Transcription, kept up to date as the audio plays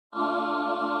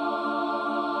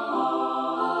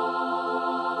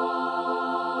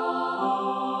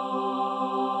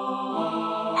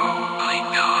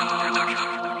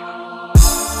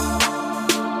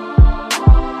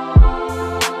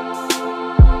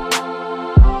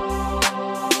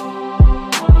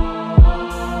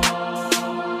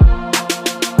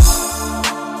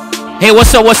Hey,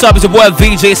 what's up, what's up? It's your boy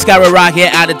VJ Scarra right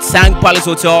here at the Tank Palace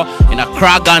Hotel in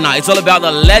Accra, Ghana. It's all about the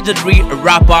legendary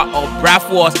rapper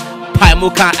Obrafour's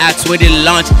Paimuka Act 20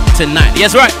 launch tonight.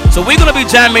 Yes, right. So we're going to be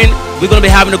jamming, we're going to be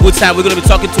having a good time, we're going to be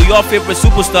talking to your favorite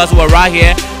superstars who are right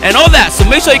here and all that. So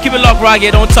make sure you keep it locked right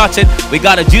here, don't touch it. We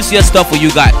got a juicier stuff for you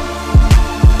guys.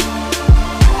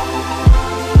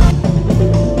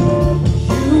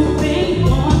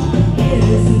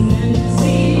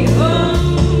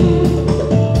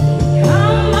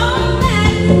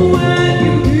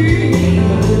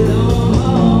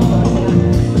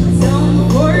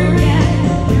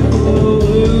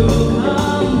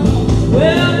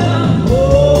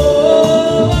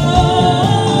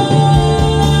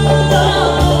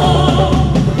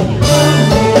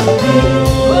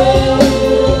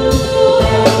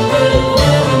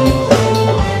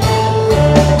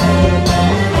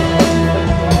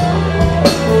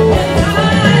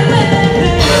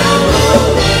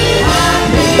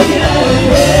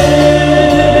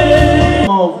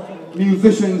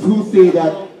 Musicians who say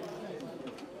that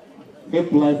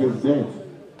hip life is dead.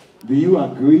 Do you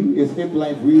agree? Is hip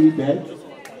life really dead?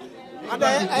 Well,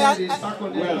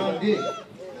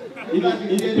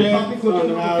 it depends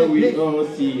on how we all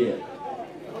see it.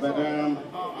 But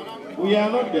we are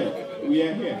not dead. We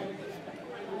are here.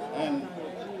 And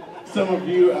some of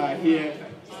you are here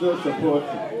still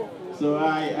supporting. So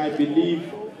I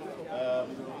believe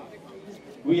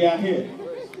we are here.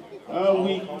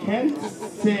 We can't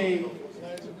say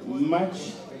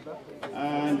much,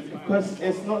 and because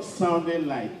it's not sounding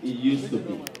like it used to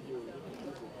be.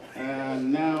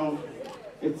 And now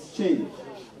it's changed,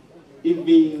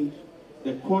 even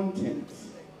the content.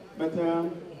 But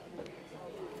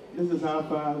this is how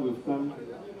far we've come.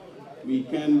 We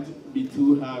can't be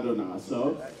too hard on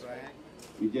ourselves.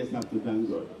 We just have to thank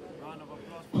God.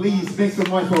 Please make some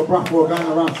noise for Obrafour, Ghana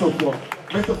around Sofo.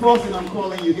 Mr. Forson, I'm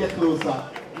calling you, get closer.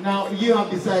 Now, you have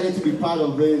decided to be part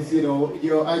of this, you know,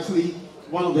 you're actually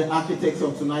one of the architects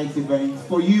of tonight's event.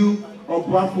 For you,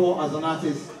 Obrafour as an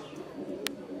artist,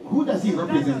 who does he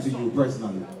represent to you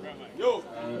personally?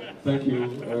 Thank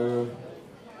you.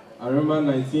 I remember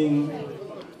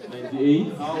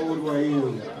 1998. How old were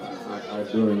you? I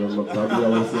don't remember, probably I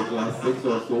was in class 6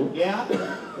 or so. Yeah?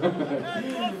 I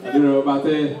don't know, but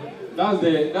that's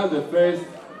the first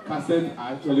cassette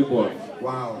I actually bought.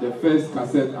 Wow. The first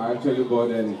cassette I actually bought,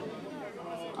 and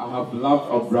I have loved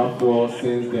Obrafour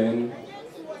since then.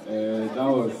 That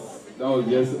was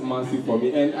just massive for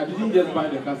me. And I didn't just buy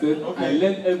the cassette, okay. I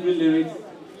learned every lyric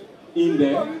in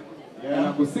there, yeah. And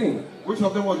I could sing. Which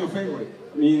of them was your favorite?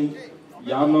 I mean,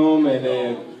 Yanum and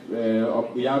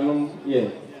Yanum, yeah.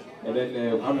 And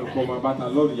then I'm a Koma, but I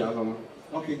love Yanum.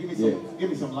 Okay, give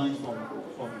me some lines from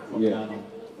yeah. Yanum.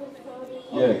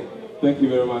 Okay. Yeah. Thank you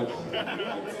very much.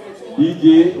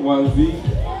 DJ 1Z.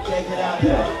 Check it out.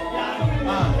 Yeah.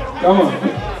 Come on.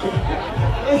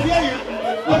 Let's hear you.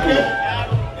 Okay.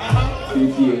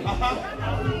 DJ.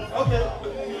 Okay.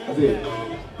 I say,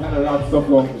 kind of rap stuff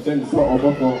for send the song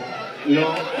over for, you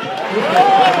know.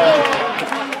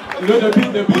 You know the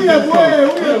beat. We are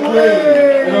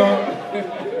way. You know.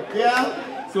 Yeah.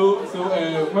 So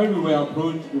when we were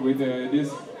approached with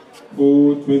this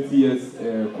whole 20 years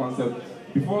concept.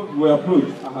 Before we were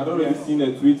approached, I had already seen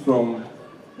a tweet from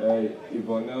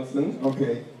Yvonne Nelson.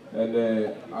 Okay. And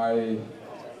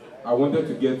I wanted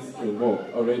to get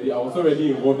involved already. I was already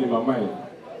involved in my mind.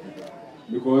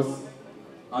 Because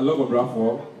I love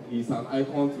Obrafour. He's an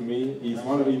icon to me. He's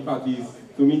in fact,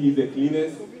 to me, he's the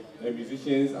cleanest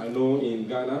musicians I know in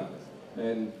Ghana.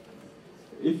 And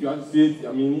if you associate,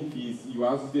 I mean, if you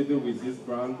are associated with this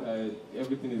brand,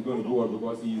 everything is going to go well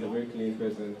because he's a very clean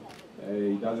person.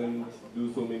 He doesn't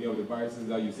do so many of the vices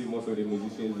that you see most of the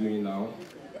musicians doing now.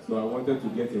 So I wanted to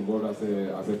get involved as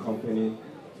a company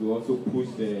to also push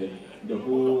the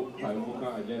whole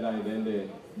Paimuka agenda, and then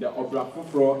the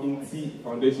Obrafour Inti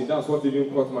Foundation. That's what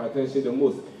even caught my attention the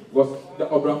most. Because the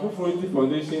Obrafour Inti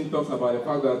Foundation talks about the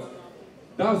fact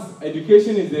that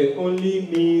education is the only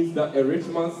means that a rich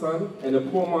man's son and a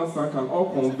poor man's son can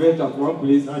all converge at one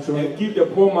place and give the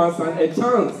poor man's son a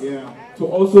chance to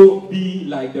also be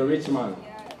like the rich man.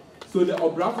 So the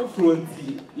Obrafour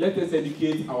Frontier, let us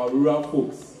educate our rural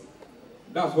folks.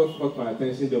 That's what caught my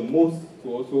attention the most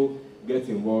to also get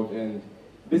involved, and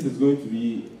this is going to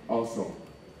be awesome.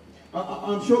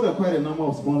 I'm sure there are quite a number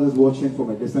of sponsors watching from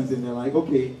a distance, and they're like,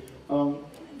 okay,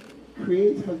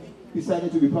 Create has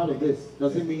decided to be part of this.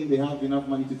 Does it mean they have enough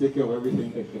money to take care of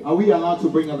everything? Are we allowed to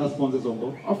bring other sponsors on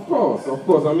board? Of course, of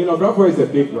course. I mean, Obrafour is a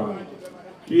big brand.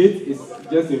 Create is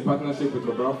just in partnership with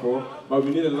Obrafour, but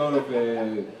we need a lot of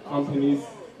companies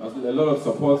a lot of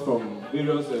support from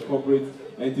various corporate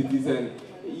entities, and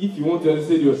if you want to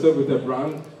associate yourself with a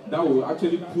brand, that will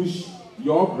actually push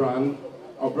your brand.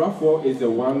 Obrafour is the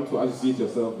one to associate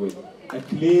yourself with. A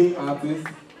clean artist,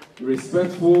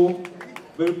 respectful,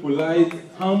 very polite,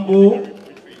 humble,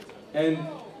 and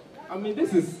I mean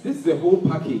this is the whole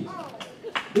package.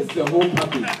 This is the whole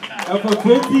package. And for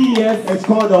 20 years, it's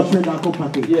called a Trinidad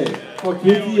package. Yeah, for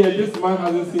 20 years, this man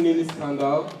hasn't seen any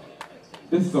scandal.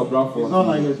 This is Obrafour. It's not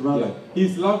like his brother. Yeah.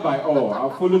 He's loved by all.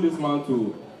 I've followed this man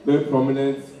to very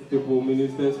prominent people,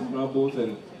 ministers, honorables,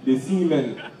 and they see him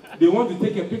and they want to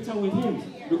take a picture with him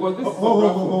because this is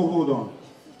Obrafour. Hold on.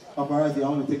 Paparazzi, I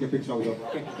want to take a picture with him.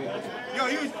 Yo,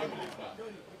 you.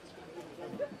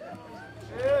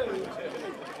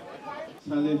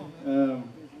 Charlie,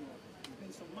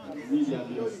 really as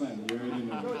your son, you already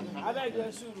know. I like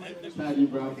that shoe. Charlie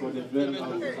Obrafour, the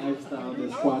veteran, the lifestyle,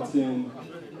 the squatting.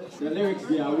 The lyrics,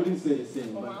 yeah, I wouldn't say the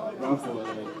same, but Obrafour,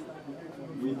 like,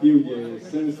 with you, yeah,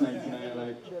 since 99,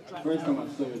 like, first time I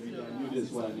saw your video, I knew this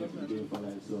is what I need to be doing for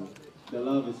life, so the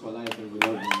love is for life and we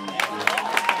love you, man.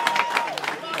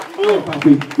 Oh,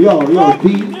 papi. Yo, D,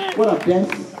 what up, Des?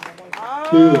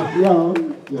 Yo,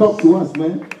 talk to us,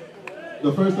 man.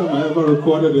 The first time I ever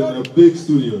recorded in a big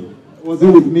studio. Was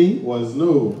it with me? It was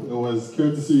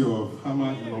courtesy of Hammer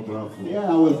and Obrafour.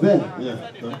 Yeah, I was there.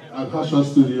 Yeah, at Hasha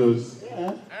Studios.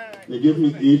 They gave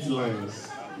me 8 lines.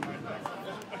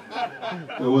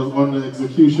 It was on the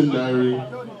execution diary.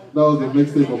 That was the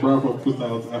mixtape Obrafour put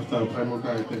out after Paimoka,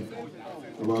 I think.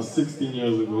 About 16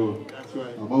 years ago. That's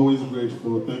right. I'm always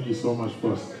grateful. Thank you so much,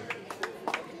 first.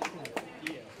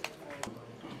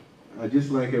 I'd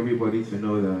just like everybody to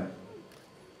know that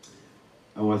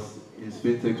I was in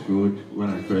Spintex Road when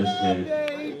I first heard.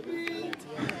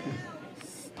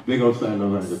 Big upside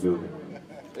lover in the building.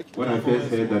 When I first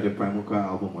heard that the Paimoka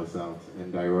album was out,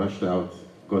 and I rushed out,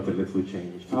 got a little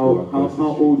change. How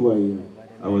old were you?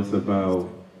 I was about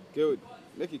Good.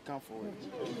 Make it come forward.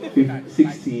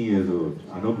 16 years old.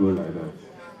 I don't go like that.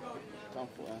 Come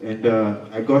forward. And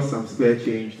I got some spare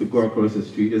change to go across the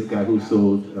street. This guy who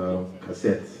sold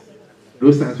cassettes.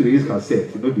 Those times we used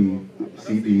cassettes, you know, the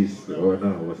CDs, or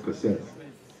no, it was cassettes.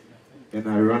 And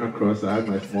I ran across, I had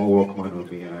my small Walkman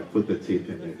with me, and I put the tape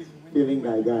in it. Feeling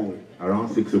that guy. Around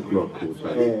 6 o'clock.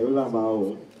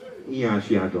 Yeah,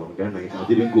 That night, I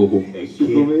didn't go home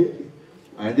again.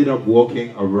 I ended up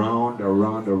walking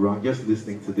around, just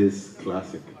listening to this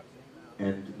classic.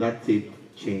 And that tape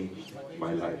changed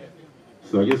my life.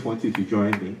 So I just want you to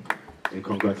join me in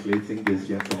congratulating this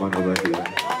gentleman over here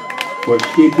for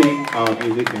shaping our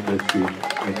music industry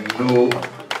and no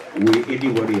way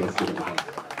anybody else could have done.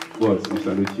 Boss, we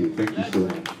salute you. Thank you so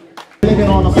much. Blame it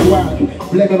on the swag,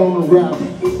 blame it on the rap,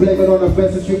 blame it on the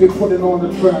verses you be putting on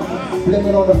the track, blame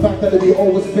it on the fact that they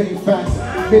always spitting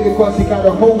fast, maybe because you got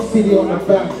a whole city on the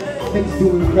back, things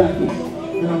doing cracky,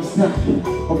 and I'm snapping,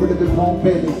 a little bit more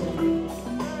belly.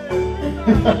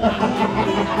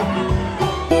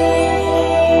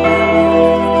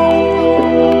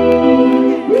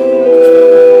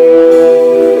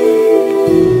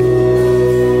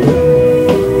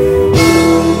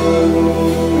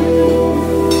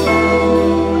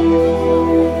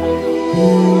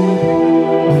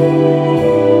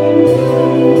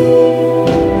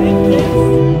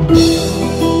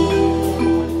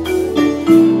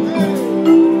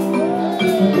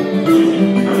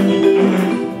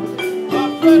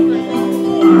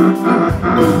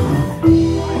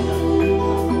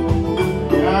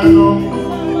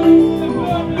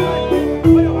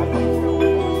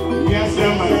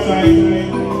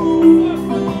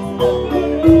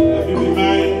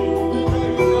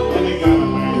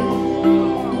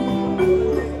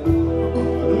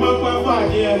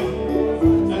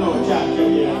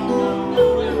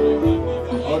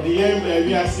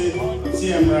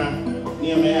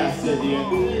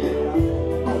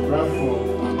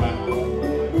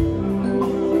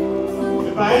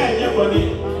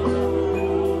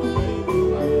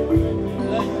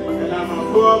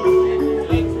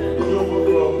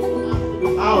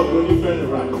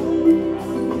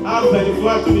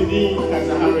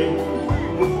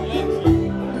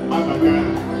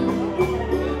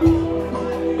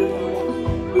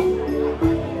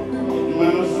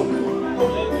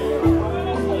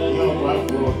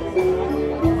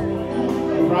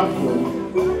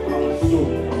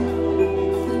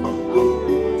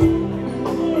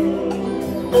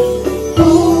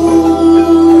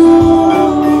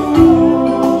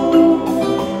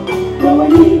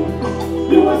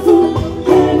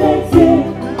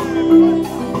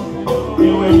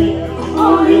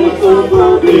 Only to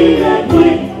forget me.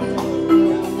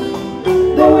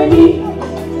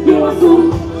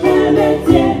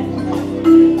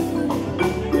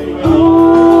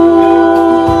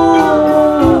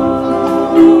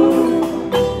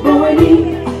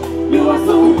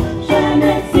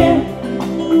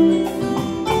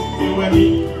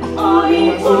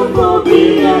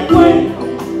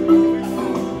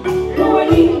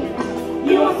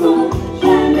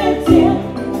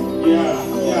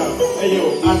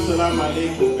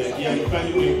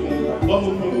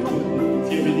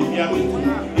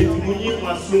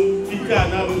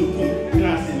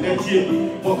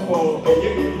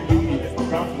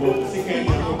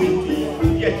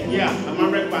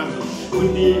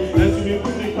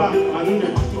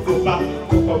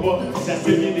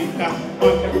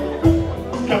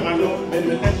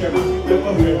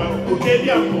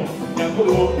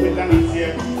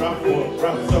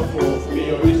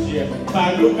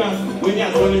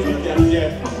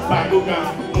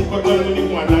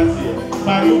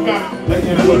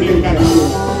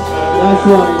 That's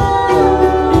right.